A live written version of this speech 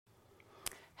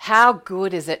How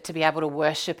good is it to be able to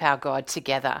worship our God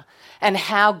together? And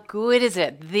how good is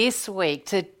it this week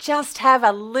to just have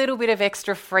a little bit of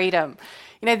extra freedom?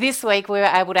 You know, this week we were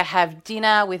able to have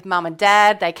dinner with mum and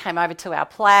dad. They came over to our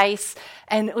place,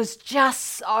 and it was just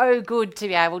so good to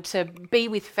be able to be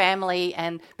with family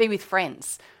and be with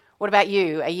friends. What about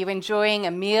you? Are you enjoying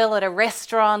a meal at a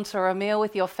restaurant or a meal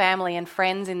with your family and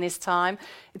friends in this time?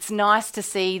 It's nice to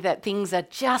see that things are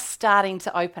just starting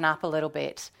to open up a little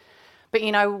bit. But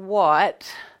you know what?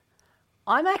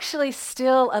 I'm actually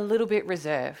still a little bit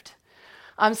reserved.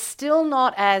 I'm still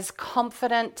not as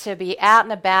confident to be out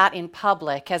and about in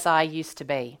public as I used to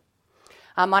be.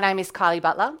 My name is Kylie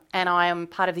Butler, and I am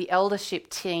part of the eldership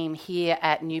team here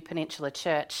at New Peninsula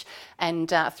Church,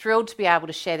 and thrilled to be able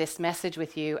to share this message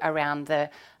with you around the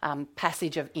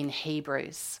passage in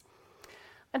Hebrews.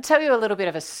 I'll tell you a little bit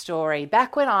of a story.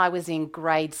 Back when I was in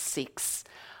grade 6,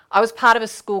 I was part of a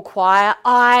school choir.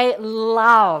 I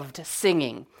loved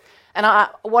singing. And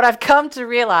what I've come to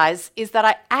realise is that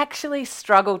I actually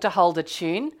struggle to hold a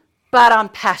tune, but I'm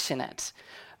passionate.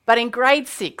 But in grade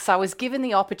 6, I was given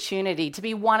the opportunity to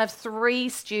be one of 3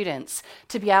 students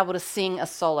to be able to sing a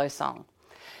solo song.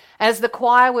 As the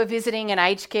choir were visiting an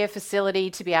aged care facility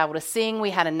to be able to sing, we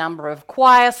had a number of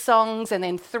choir songs, and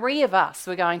then 3 of us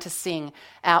were going to sing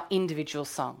our individual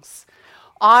songs.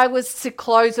 I was to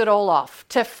close it all off,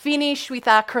 to finish with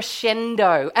our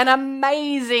crescendo, an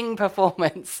amazing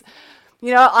performance.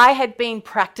 You know, I had been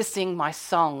practicing my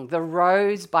song, The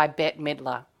Rose by Bette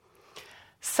Midler.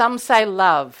 Some say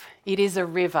love, it is a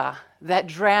river that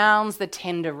drowns the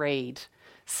tender reed.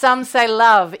 Some say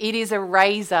love, it is a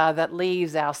razor that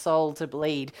leaves our soul to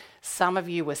bleed. Some of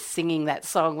you were singing that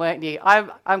song, weren't you?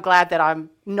 I'm glad that I'm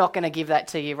not going to give that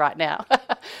to you right now.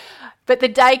 But the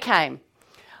day came.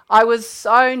 I was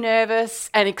so nervous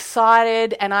and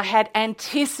excited, and I had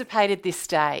anticipated this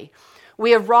day.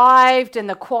 We arrived and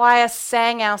the choir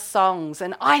sang our songs,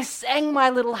 and I sang my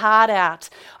little heart out.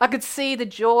 I could see the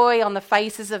joy on the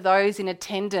faces of those in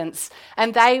attendance,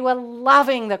 and they were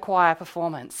loving the choir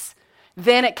performance.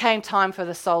 Then it came time for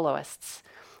the soloists.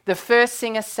 The first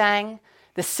singer sang,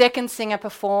 the second singer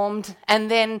performed,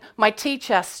 and then my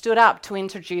teacher stood up to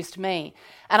introduce me.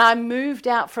 And I moved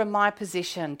out from my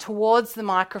position towards the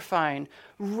microphone,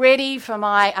 ready for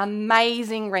my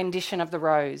amazing rendition of The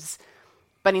Rose.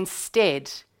 But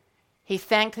instead, he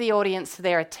thanked the audience for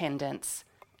their attendance,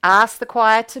 asked the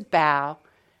choir to bow,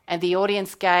 and the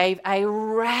audience gave a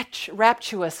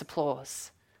rapturous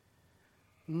applause.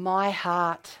 My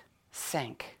heart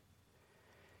sank.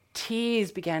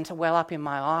 Tears began to well up in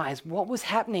my eyes. What was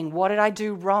happening? What did I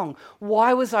do wrong?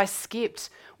 Why was I skipped?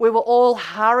 We were all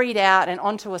hurried out and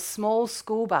onto a small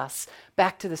school bus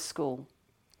back to the school.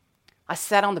 I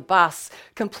sat on the bus,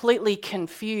 completely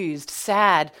confused,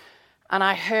 sad, and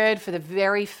I heard for the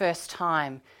very first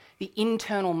time the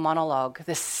internal monologue,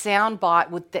 the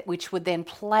soundbite which would then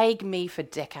plague me for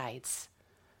decades.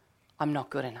 I'm not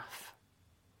good enough.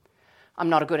 I'm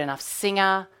not a good enough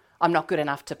singer. I'm not good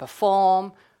enough to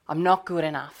perform. I'm not good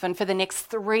enough. And for the next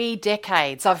 3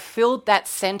 decades, I've filled that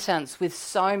sentence with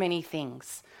so many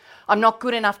things. I'm not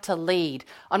good enough to lead.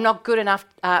 I'm not good enough.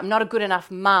 I'm not a good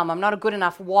enough mum. I'm not a good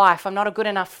enough wife. I'm not a good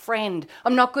enough friend.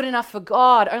 I'm not good enough for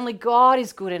God. Only God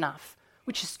is good enough,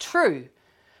 which is true.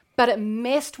 But it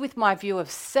messed with my view of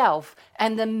self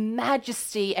and the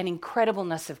majesty and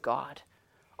incredibleness of God.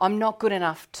 I'm not good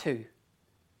enough too.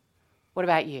 What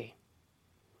about you?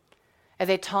 Are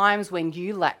there times when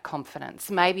you lack confidence?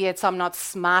 Maybe it's I'm not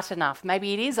smart enough.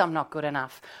 Maybe it is I'm not good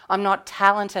enough. I'm not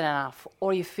talented enough,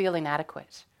 or you feel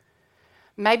inadequate.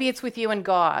 Maybe it's with you and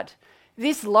God.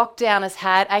 This lockdown has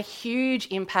had a huge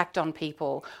impact on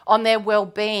people, on their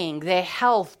well-being, their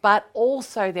health, but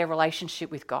also their relationship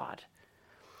with God.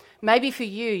 Maybe for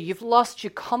you, you've lost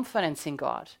your confidence in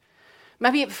God.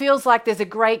 Maybe it feels like there's a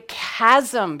great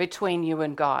chasm between you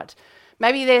and God.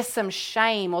 Maybe there's some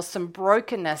shame or some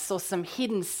brokenness or some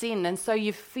hidden sin, and so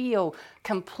you feel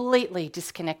completely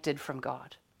disconnected from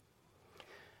God.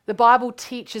 The Bible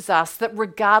teaches us that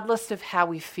regardless of how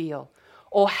we feel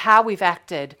or how we've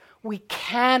acted, we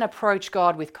can approach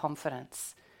God with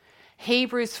confidence.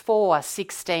 Hebrews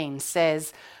 4:16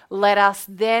 says, "Let us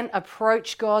then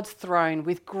approach God's throne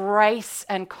with grace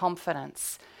and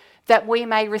confidence, that we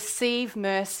may receive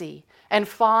mercy and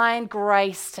find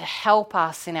grace to help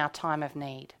us in our time of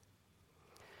need."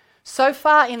 So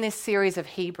far in this series of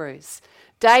Hebrews,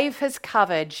 Dave has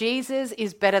covered Jesus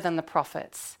is better than the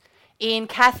prophets. Ian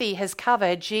Cathy has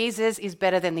covered Jesus is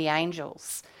better than the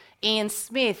angels. Ian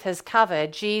Smith has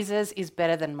covered Jesus is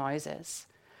better than Moses.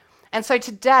 And so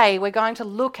today we're going to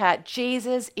look at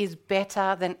Jesus is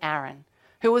better than Aaron,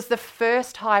 who was the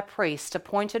first high priest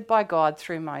appointed by God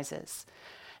through Moses,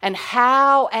 and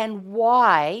how and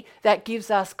why that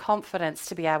gives us confidence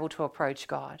to be able to approach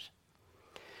God.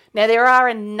 Now, there are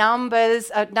a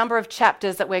number of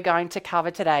chapters that we're going to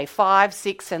cover today, 5,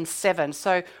 6, and 7.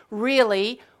 So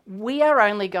really, we are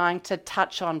only going to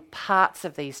touch on parts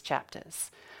of these chapters.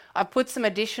 I've put some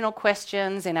additional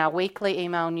questions in our weekly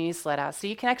email newsletter, so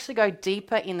you can actually go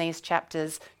deeper in these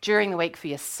chapters during the week for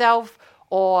yourself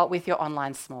or with your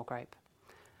online small group.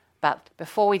 But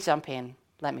before we jump in,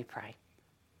 let me pray.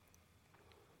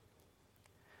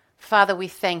 Father, we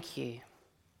thank you.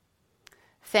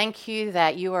 Thank you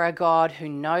that you are a God who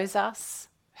knows us,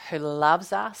 who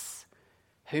loves us,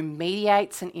 who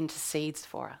mediates and intercedes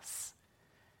for us.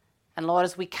 And Lord,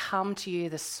 as we come to you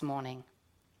this morning,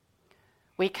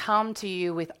 we come to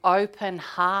you with open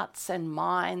hearts and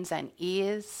minds and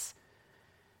ears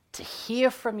to hear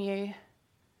from you,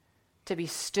 to be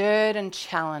stirred and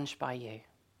challenged by you.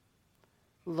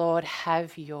 Lord,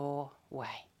 have your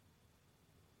way.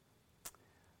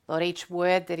 Lord, each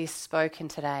word that is spoken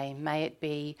today, may it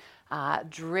be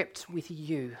dripped with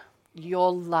you,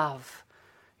 your love,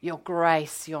 your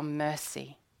grace, your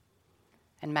mercy.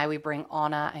 And may we bring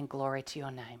honour and glory to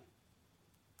your name.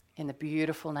 In the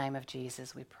beautiful name of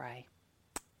Jesus we pray.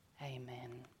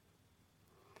 Amen.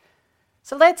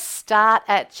 So let's start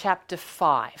at chapter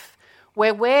 5,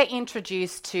 where we're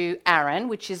introduced to Aaron,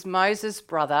 which is Moses'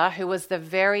 brother, who was the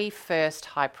very first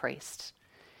high priest.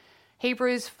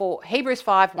 Hebrews 5,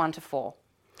 1-4.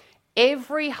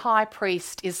 Every high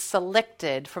priest is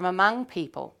selected from among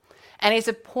people and is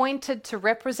appointed to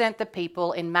represent the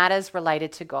people in matters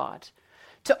related to God,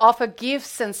 to offer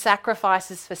gifts and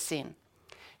sacrifices for sin.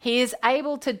 He is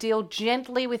able to deal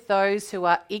gently with those who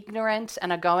are ignorant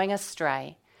and are going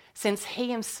astray, since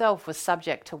he himself was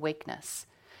subject to weakness.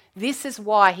 This is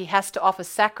why he has to offer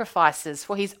sacrifices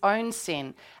for his own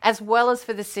sin as well as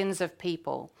for the sins of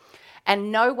people.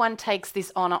 And no one takes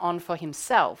this honour on for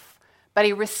himself, but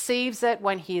he receives it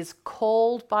when he is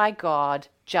called by God,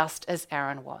 just as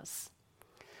Aaron was.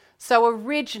 So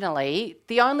originally,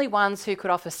 the only ones who could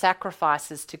offer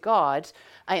sacrifices to God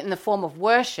in the form of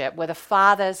worship were the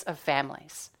fathers of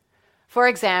families. For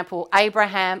example,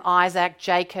 Abraham, Isaac,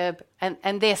 Jacob,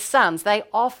 and their sons, they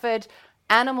offered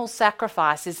animal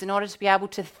sacrifices in order to be able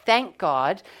to thank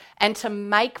God and to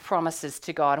make promises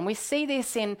to God. And we see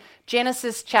this in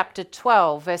Genesis chapter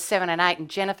 12, verse 7 and 8, and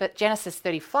Genesis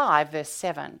 35, verse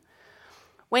 7.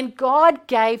 When God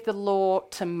gave the law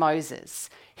to Moses,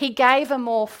 he gave a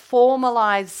more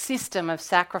formalized system of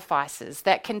sacrifices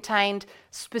that contained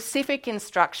specific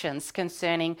instructions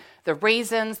concerning the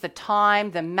reasons, the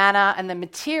time, the manner, and the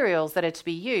materials that are to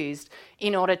be used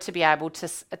in order to be able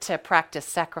to practice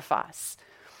sacrifice.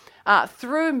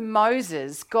 Through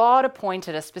Moses, God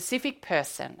appointed a specific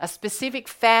person, a specific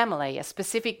family, a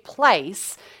specific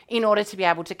place in order to be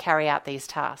able to carry out these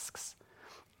tasks.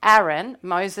 Aaron,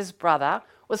 Moses' brother,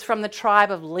 was from the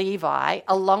tribe of Levi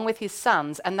along with his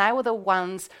sons, and they were the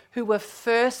ones who were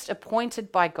first appointed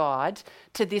by God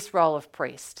to this role of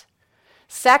priest.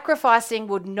 Sacrificing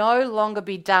would no longer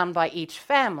be done by each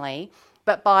family,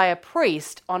 but by a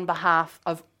priest on behalf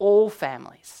of all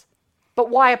families. But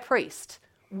why a priest?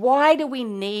 Why do we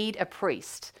need a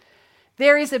priest?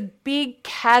 There is a big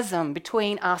chasm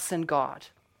between us and God.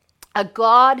 A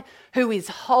God who is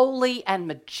holy and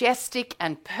majestic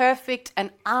and perfect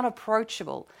and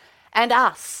unapproachable, and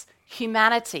us,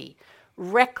 humanity,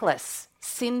 reckless,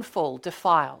 sinful,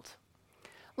 defiled.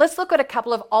 Let's look at a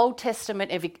couple of Old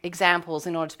Testament examples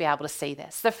in order to be able to see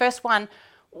this. The first one,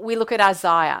 we look at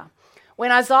Isaiah.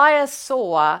 When Isaiah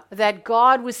saw that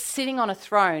God was sitting on a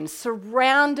throne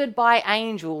surrounded by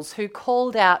angels who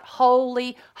called out,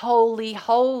 "Holy, holy,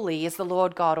 holy is the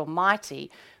Lord God Almighty,"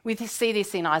 we see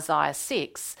this in Isaiah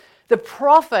 6. The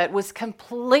prophet was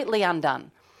completely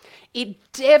undone.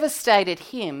 It devastated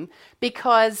him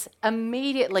because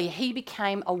immediately he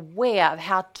became aware of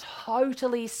how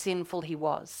totally sinful he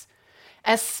was,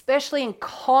 especially in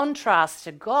contrast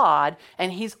to God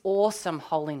and his awesome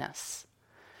holiness.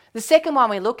 The second one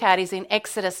we look at is in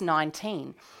Exodus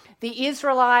 19. The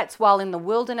Israelites, while in the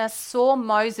wilderness, saw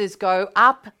Moses go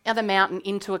up the mountain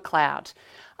into a cloud,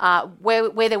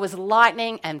 where there was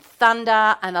lightning and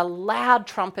thunder and a loud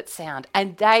trumpet sound,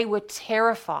 and they were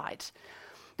terrified.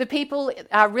 The people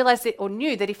realized or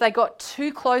knew that if they got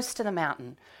too close to the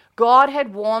mountain, God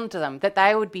had warned them that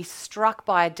they would be struck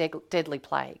by a deadly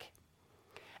plague.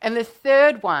 And the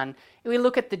third one, we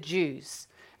look at the Jews.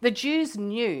 The Jews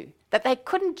knew that they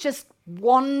couldn't just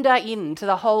wander into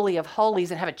the Holy of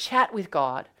Holies and have a chat with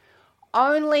God.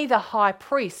 Only the high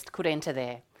priest could enter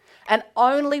there, and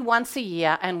only once a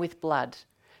year and with blood.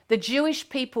 The Jewish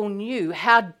people knew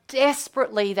how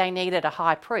desperately they needed a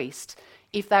high priest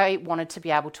if they wanted to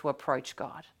be able to approach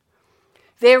God.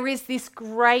 There is this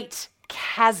great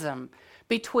chasm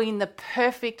between the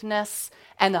perfectness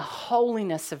and the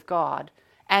holiness of God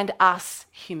and us,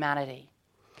 humanity.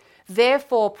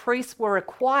 Therefore, priests were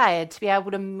required to be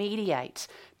able to mediate,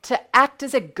 to act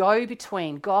as a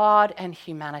go-between God and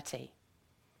humanity.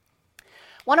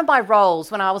 One of my roles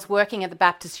when I was working at the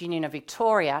Baptist Union of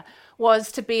Victoria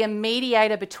was to be a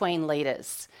mediator between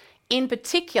leaders, in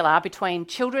particular between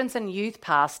children's and youth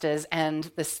pastors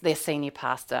and their senior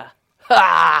pastor.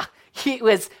 It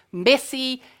was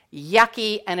messy,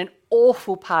 yucky, and an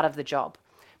awful part of the job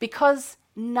because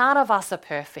none of us are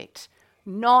perfect,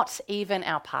 not even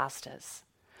our pastors.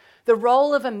 The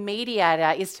role of a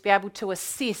mediator is to be able to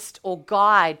assist or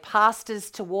guide pastors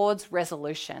towards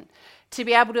resolution, to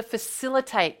be able to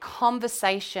facilitate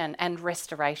conversation and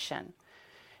restoration.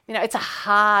 It's a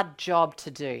hard job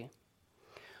to do.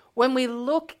 When we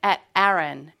look at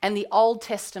Aaron and the Old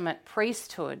Testament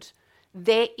priesthood,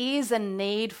 there is a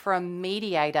need for a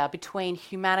mediator between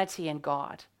humanity and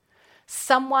God,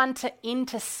 someone to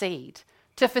intercede,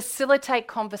 to facilitate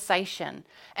conversation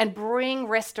and bring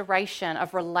restoration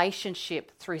of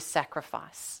relationship through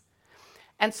sacrifice.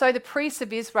 And so the priests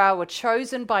of Israel were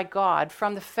chosen by God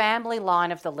from the family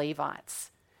line of the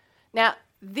Levites. Now,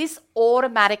 this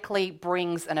automatically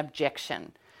brings an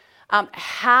objection.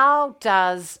 How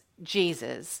does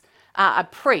Jesus,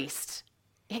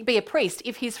 be a priest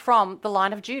if he's from the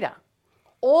line of Judah?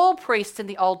 All priests in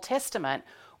the Old Testament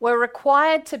were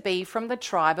required to be from the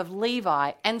tribe of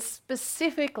Levi and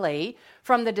specifically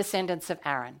from the descendants of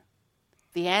Aaron.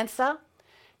 The answer?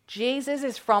 Jesus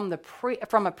is from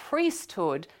a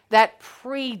priesthood that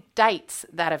predates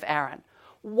that of Aaron,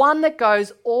 one that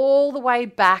goes all the way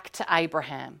back to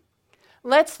Abraham.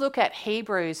 Let's look at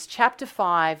Hebrews chapter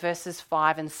 5, verses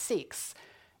 5 and 6.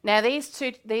 Now, these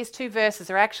two verses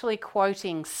are actually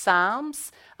quoting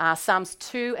Psalms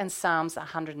 2 and Psalms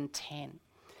 110.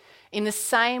 In the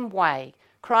same way,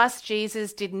 Christ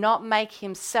Jesus did not make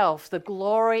himself the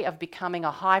glory of becoming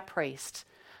a high priest,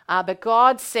 but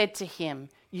God said to him,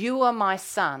 "You are my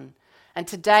son, and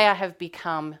today I have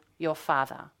become your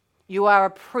father. You are a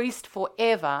priest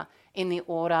forever in the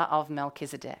order of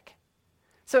Melchizedek."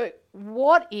 So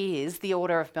what is the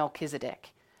order of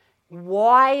Melchizedek?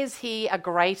 Why is he a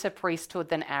greater priesthood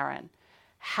than Aaron?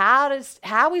 How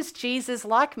is Jesus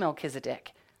like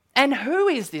Melchizedek? And who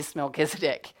is this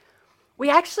Melchizedek? We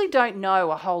actually don't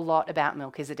know a whole lot about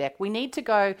Melchizedek. We need to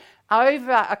go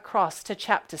across to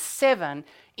chapter 7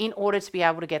 in order to be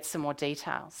able to get some more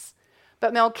details.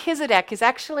 But Melchizedek is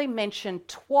actually mentioned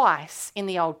twice in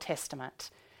the Old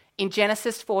Testament. In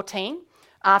Genesis 14,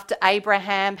 after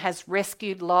Abraham has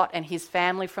rescued Lot and his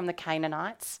family from the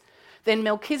Canaanites, then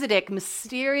Melchizedek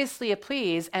mysteriously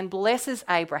appears and blesses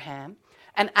Abraham,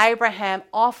 and Abraham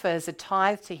offers a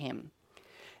tithe to him.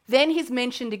 Then he's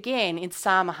mentioned again in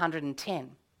Psalm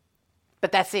 110.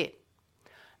 But that's it.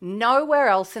 Nowhere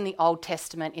else in the Old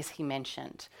Testament is he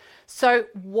mentioned. So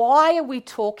why are we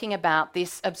talking about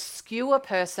this obscure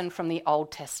person from the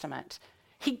Old Testament?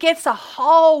 He gets a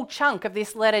whole chunk of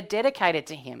this letter dedicated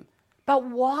to him. But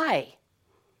why?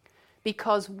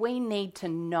 Because we need to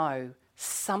know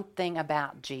something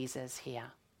about Jesus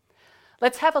here.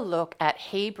 Let's have a look at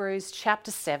Hebrews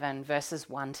chapter 7, verses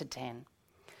 1 to 10.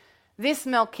 This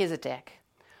Melchizedek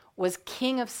was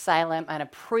king of Salem and a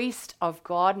priest of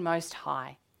God Most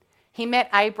High. He met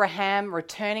Abraham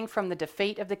returning from the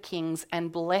defeat of the kings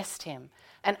and blessed him,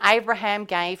 and Abraham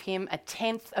gave him a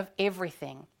tenth of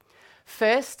everything.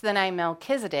 First, the name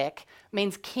Melchizedek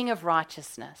means king of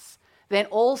righteousness. Then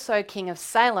also king of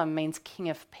Salem means king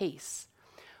of peace.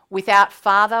 Without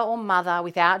father or mother,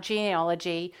 without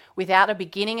genealogy, without a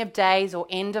beginning of days or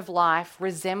end of life,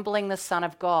 resembling the Son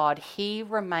of God, he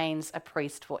remains a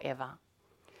priest forever.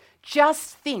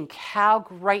 Just think how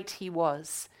great he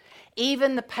was.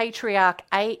 Even the patriarch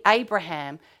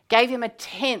Abraham gave him a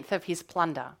tenth of his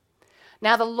plunder.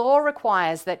 Now the law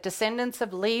requires that descendants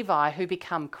of Levi who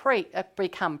become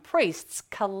priests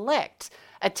collect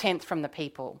a tenth from the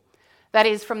people, that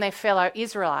is, from their fellow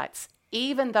Israelites,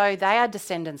 even though they are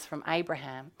descendants from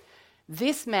Abraham.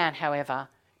 This man, however,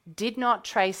 did not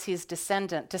trace his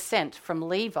descent from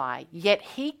Levi, yet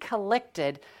he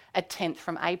collected a tenth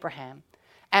from Abraham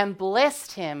and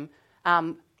blessed him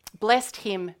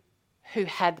who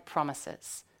had the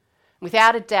promises.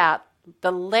 Without a doubt,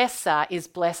 the lesser is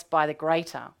blessed by the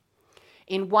greater.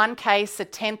 In one case, a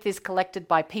tenth is collected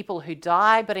by people who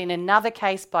die, but in another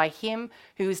case by him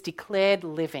who is declared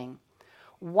living.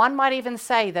 One might even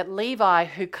say that Levi,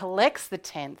 who collects the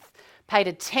tenth, paid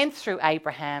a tenth through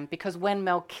Abraham because when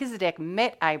Melchizedek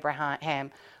met Abraham,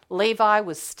 Levi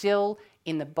was still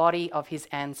in the body of his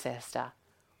ancestor.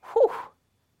 Whew.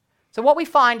 So what we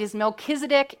find is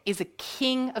Melchizedek is a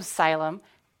king of Salem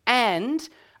and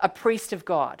a priest of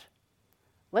God.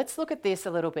 Let's look at this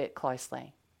a little bit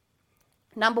closely.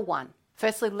 Number one,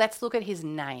 firstly, let's look at his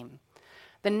name.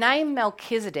 The name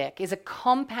Melchizedek is a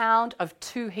compound of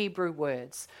two Hebrew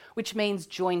words, which means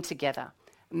joined together.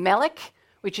 Melech,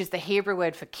 which is the Hebrew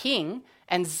word for king,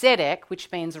 and Zedek,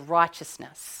 which means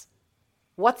righteousness.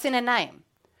 What's in a name?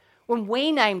 When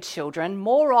we name children,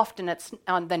 more often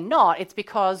than not, it's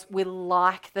because we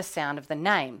like the sound of the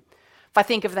name. If I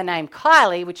think of the name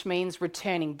Kylie, which means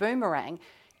returning boomerang,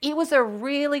 it was a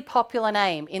really popular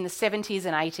name in the 70s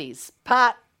and 80s,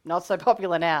 but not so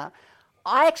popular now.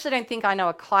 I actually don't think I know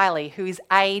a Kylie who is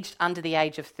aged under the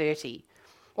age of 30.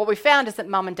 What we found is that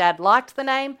mum and dad liked the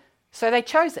name, so they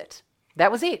chose it. That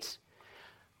was it.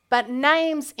 But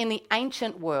names in the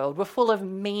ancient world were full of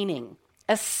meaning,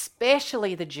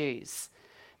 especially the Jews.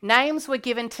 Names were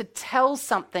given to tell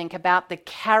something about the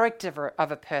character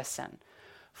of a person.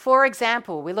 For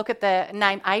example, we look at the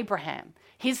name Abraham.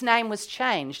 His name was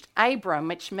changed, Abram,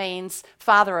 which means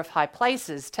father of high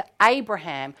places, to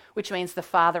Abraham, which means the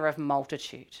father of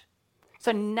multitude.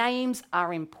 So names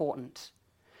are important.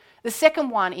 The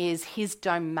second one is his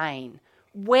domain.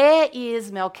 Where is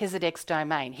Melchizedek's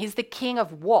domain? He's the king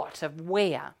of what? Of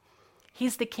where?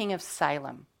 He's the king of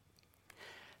Salem.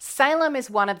 Salem is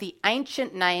one of the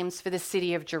ancient names for the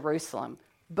city of Jerusalem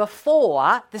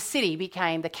before the city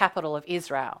became the capital of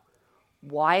Israel.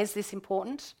 Why is this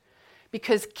important?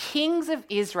 Because kings of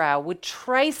Israel would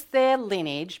trace their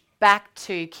lineage back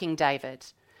to King David,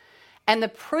 and the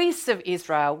priests of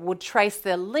Israel would trace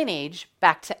their lineage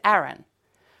back to Aaron.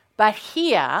 But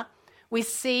here we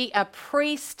see a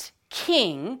priest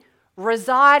king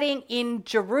residing in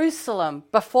Jerusalem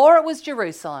before it was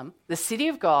Jerusalem, the city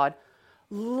of God,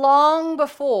 long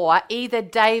before either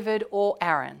David or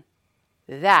Aaron.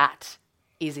 That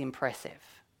is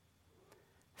impressive.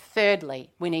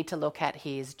 Thirdly, we need to look at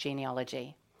his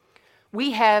genealogy.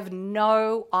 We have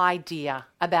no idea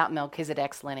about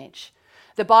Melchizedek's lineage.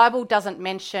 The Bible doesn't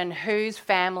mention whose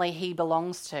family he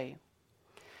belongs to.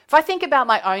 If I think about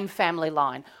my own family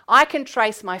line, I can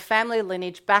trace my family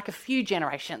lineage back a few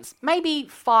generations, maybe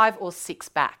 5 or 6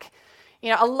 back.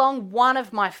 Along one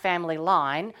of my family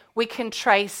line, we can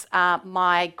trace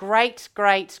my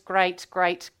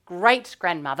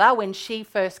great-great-great-great-great-grandmother when she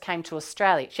first came to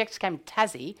Australia. She actually came to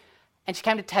Tassie, and she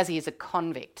came to Tassie as a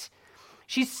convict.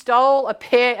 She stole a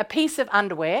piece of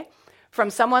underwear from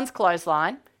someone's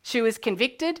clothesline. She was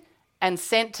convicted and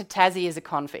sent to Tassie as a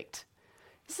convict.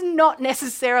 This is not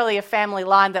necessarily a family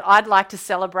line that I'd like to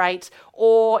celebrate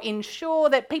or ensure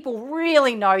that people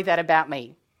really know that about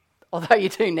me, although you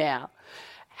do now.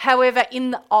 However,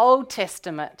 in the Old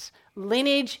Testament,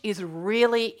 lineage is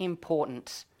really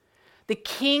important. The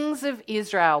kings of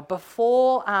Israel,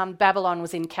 before Babylon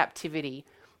was in captivity,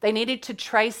 they needed to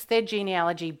trace their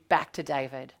genealogy back to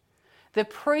David. The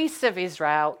priests of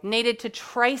Israel needed to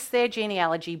trace their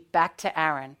genealogy back to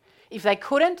Aaron. If they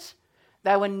couldn't,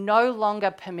 they were no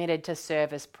longer permitted to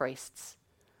serve as priests.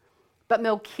 But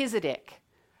Melchizedek,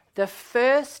 the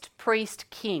first priest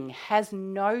king, has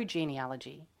no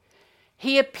genealogy.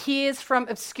 He appears from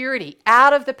obscurity,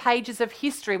 out of the pages of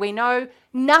history. We know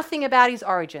nothing about his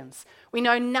origins. We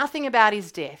know nothing about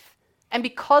his death. And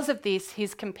because of this,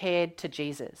 he's compared to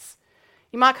Jesus.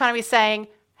 You might kind of be saying,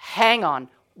 hang on,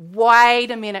 wait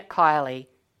a minute, Kylie.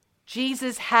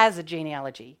 Jesus has a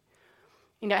genealogy.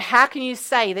 How can you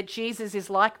say that Jesus is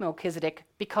like Melchizedek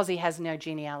because he has no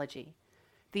genealogy?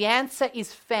 The answer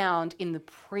is found in the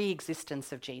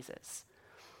pre-existence of Jesus.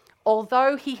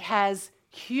 Although he has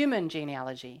human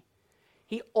genealogy,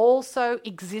 he also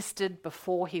existed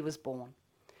before he was born.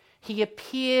 He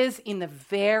appears in the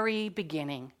very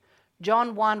beginning.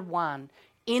 John 1:1,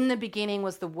 in the beginning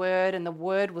was the Word, and the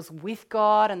Word was with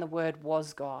God, and the Word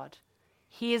was God.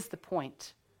 Here's the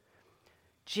point.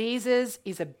 Jesus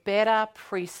is a better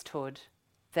priesthood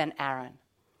than Aaron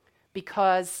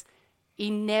because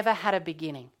he never had a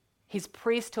beginning. His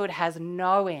priesthood has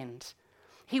no end.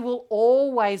 He will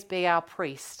always be our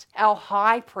priest, our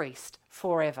high priest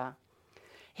forever.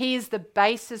 He is the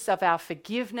basis of our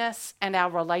forgiveness and our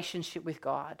relationship with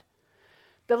God.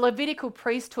 The Levitical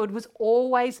priesthood was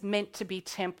always meant to be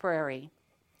temporary.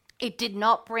 It did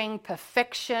not bring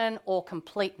perfection or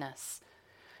completeness.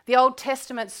 The Old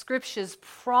Testament scriptures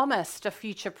promised a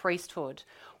future priesthood,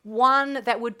 one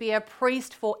that would be a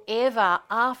priest forever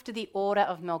after the order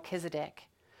of Melchizedek.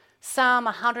 Psalm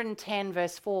 110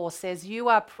 verse 4 says, "You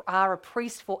are a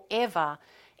priest forever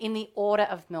in the order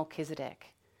of Melchizedek.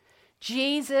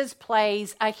 Jesus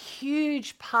plays a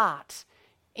huge part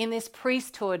in this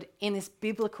priesthood, in this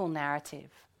biblical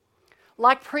narrative.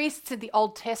 Like priests in the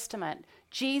Old Testament,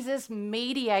 Jesus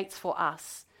mediates for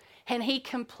us, and he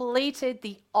completed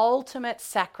the ultimate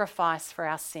sacrifice for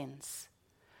our sins.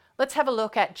 Let's have a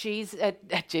look at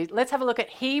let's have a look at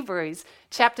Hebrews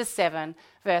chapter 7,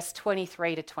 verse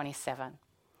 23 to 27.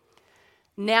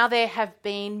 Now there have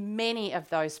been many of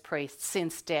those priests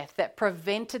since death that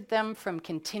prevented them from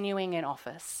continuing in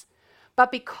office.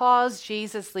 But because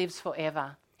Jesus lives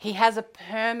forever, he has a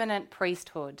permanent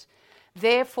priesthood.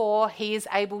 Therefore, he is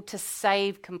able to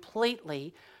save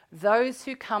completely those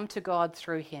who come to God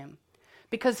through him,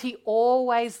 because he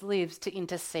always lives to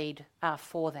intercede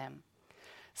for them.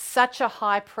 Such a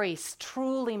high priest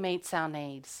truly meets our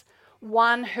needs,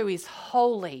 one who is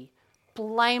holy,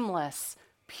 blameless,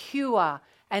 pure,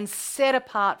 and set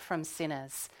apart from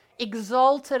sinners,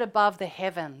 exalted above the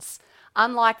heavens.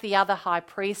 Unlike the other high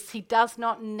priests, he does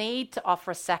not need to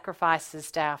offer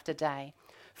sacrifices day after day,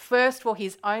 first for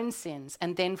his own sins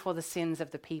and then for the sins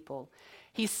of the people.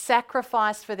 He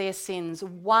sacrificed for their sins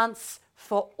once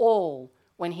for all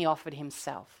when he offered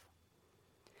himself.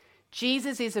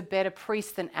 Jesus is a better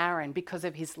priest than Aaron because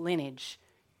of his lineage,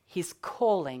 his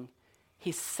calling,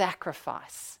 his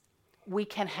sacrifice. We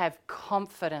can have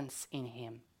confidence in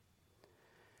him.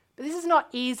 But this is not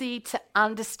easy to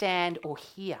understand or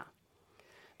hear.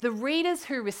 The readers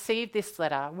who received this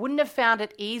letter wouldn't have found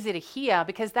it easy to hear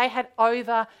because they had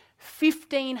over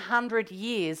 1,500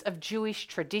 years of Jewish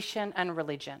tradition and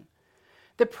religion.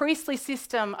 The priestly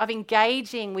system of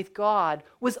engaging with God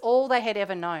was all they had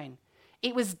ever known.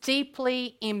 It was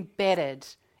deeply embedded.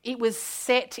 It was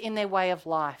set in their way of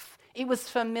life. It was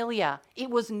familiar. It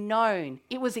was known.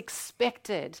 It was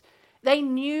expected. They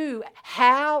knew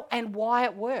how and why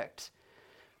it worked.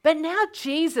 But now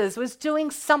Jesus was doing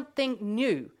something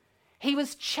new. He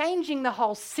was changing the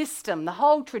whole system, the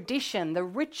whole tradition, the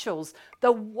rituals,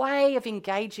 the way of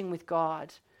engaging with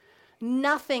God.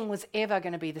 Nothing was ever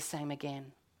going to be the same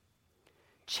again.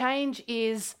 Change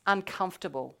is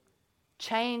uncomfortable.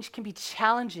 Change can be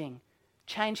challenging.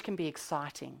 Change can be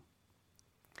exciting.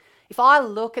 If I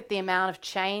look at the amount of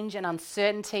change and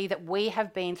uncertainty that we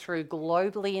have been through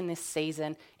globally in this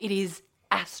season, it is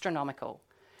astronomical.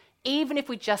 Even if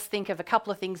we just think of a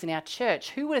couple of things in our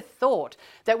church, who would have thought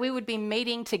that we would be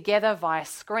meeting together via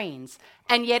screens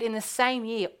and yet in the same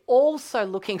year also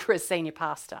looking for a senior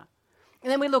pastor?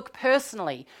 And then we look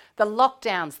personally, the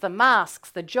lockdowns, the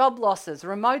masks, the job losses,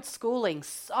 remote schooling,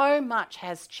 so much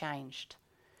has changed.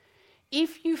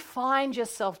 If you find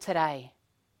yourself today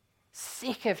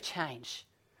sick of change,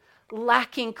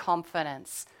 lacking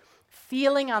confidence,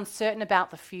 feeling uncertain about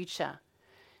the future,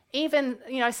 even,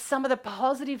 some of the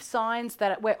positive signs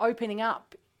that we're opening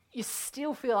up, you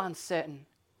still feel uncertain,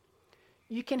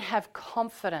 you can have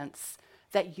confidence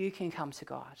that you can come to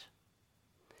God.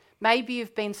 Maybe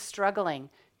you've been struggling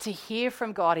to hear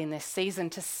from God in this season,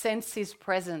 to sense his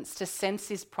presence, to sense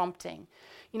his prompting.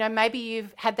 Maybe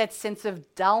you've had that sense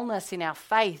of dullness in our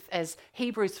faith, as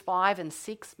Hebrews 5 and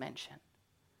 6 mention.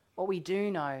 What we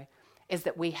do know is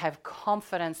that we have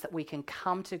confidence that we can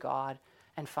come to God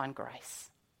and find grace.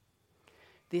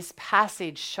 This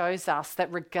passage shows us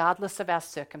that regardless of our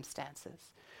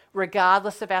circumstances,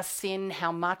 regardless of our sin,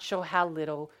 how much or how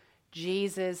little,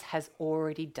 Jesus has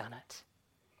already done it.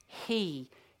 He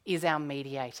is our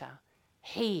mediator.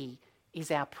 He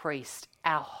is our priest,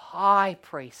 our high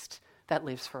priest that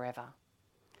lives forever.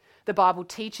 The Bible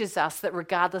teaches us that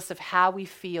regardless of how we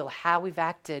feel, how we've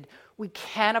acted, we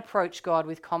can approach God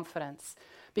with confidence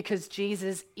because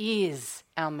Jesus is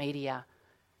our mediator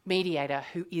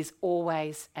who is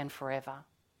always and forever.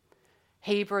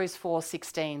 Hebrews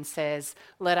 4:16 says,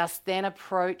 "Let us then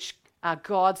approach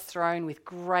God's throne with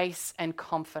grace and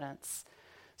confidence,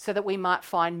 so that we might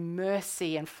find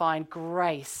mercy and find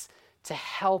grace to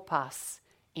help us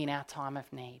in our time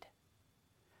of need."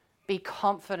 Be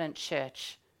confident,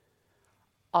 church,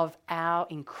 of our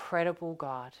incredible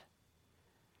God,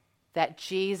 that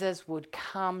Jesus would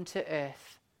come to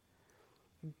earth,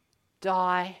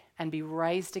 die and be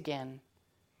raised again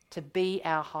to be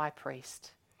our high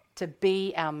priest, to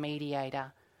be our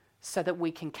mediator, so that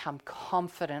we can come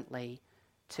confidently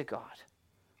to God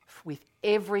with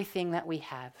everything that we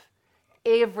have,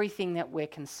 everything that we're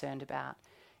concerned about,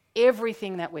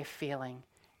 everything that we're feeling,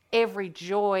 every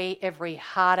joy, every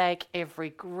heartache,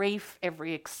 every grief,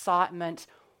 every excitement,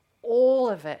 all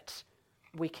of it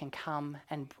we can come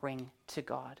and bring to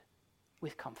God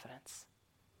with confidence.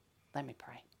 Let me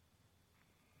pray.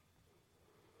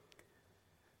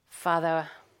 Father,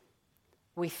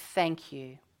 we thank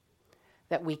you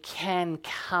that we can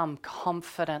come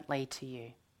confidently to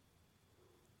you.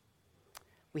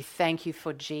 We thank you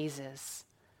for Jesus,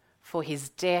 for his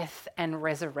death and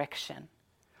resurrection.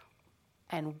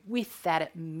 And with that,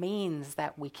 it means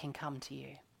that we can come to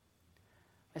you.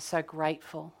 We're so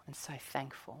grateful and so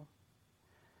thankful.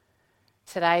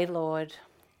 Today, Lord,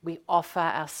 we offer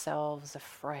ourselves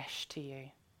afresh to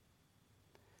you.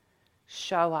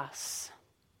 Show us,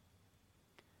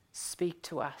 speak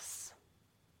to us,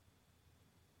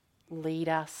 lead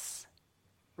us,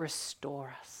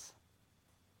 restore us.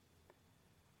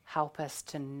 Help us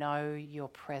to know your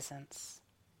presence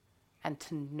and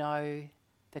to know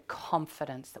the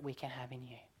confidence that we can have in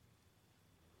you.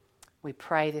 We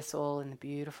pray this all in the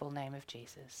beautiful name of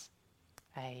Jesus.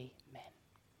 Amen.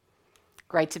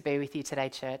 Great to be with you today,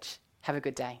 church. Have a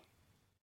good day.